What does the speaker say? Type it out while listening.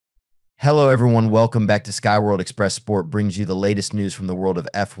Hello, everyone. Welcome back to Skyworld Express Sport brings you the latest news from the world of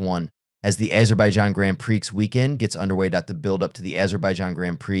F1. As the Azerbaijan Grand Prix weekend gets underway, the build-up to the Azerbaijan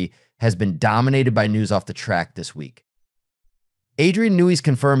Grand Prix has been dominated by news off the track this week. Adrian Newey's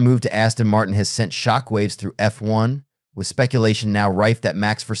confirmed move to Aston Martin has sent shockwaves through F1, with speculation now rife that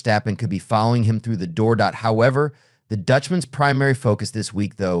Max Verstappen could be following him through the door. However, the Dutchman's primary focus this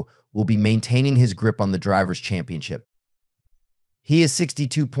week, though, will be maintaining his grip on the Drivers' Championship. He is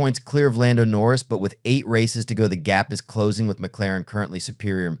 62 points clear of Lando Norris, but with 8 races to go, the gap is closing, with McLaren currently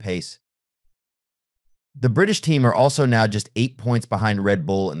superior in pace. The British team are also now just 8 points behind Red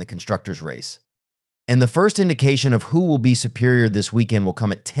Bull in the constructors' race. And the first indication of who will be superior this weekend will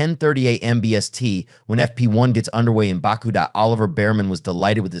come at 10:30 a.m. BST when FP1 gets underway in Baku. Oliver Behrman was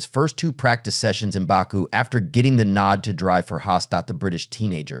delighted with his first 2 practice sessions in Baku after getting the nod to drive for Haas. The British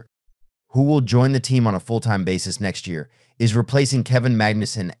teenager, who will join the team on a full-time basis next year, is replacing Kevin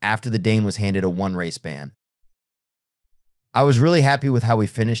Magnussen after the Dane was handed a 1-race ban. "I was really happy with how we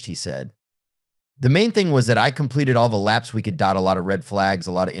finished," he said. "The main thing was that I completed all the laps we could dot, a lot of red flags,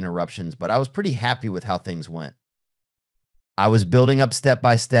 a lot of interruptions, but I was pretty happy with how things went. I was building up step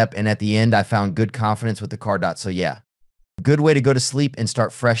by step, and at the end, I found good confidence with the car. So yeah, good way to go to sleep and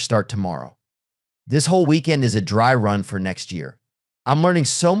start fresh start tomorrow. This whole weekend is a dry run for next year. I'm learning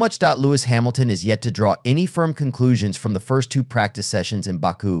so much. Lewis Hamilton is yet to draw any firm conclusions from the first 2 practice sessions in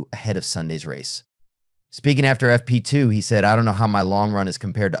Baku ahead of Sunday's race." Speaking after FP2, he said, "I don't know how my long run is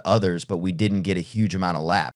compared to others, but we didn't get a huge amount of laps.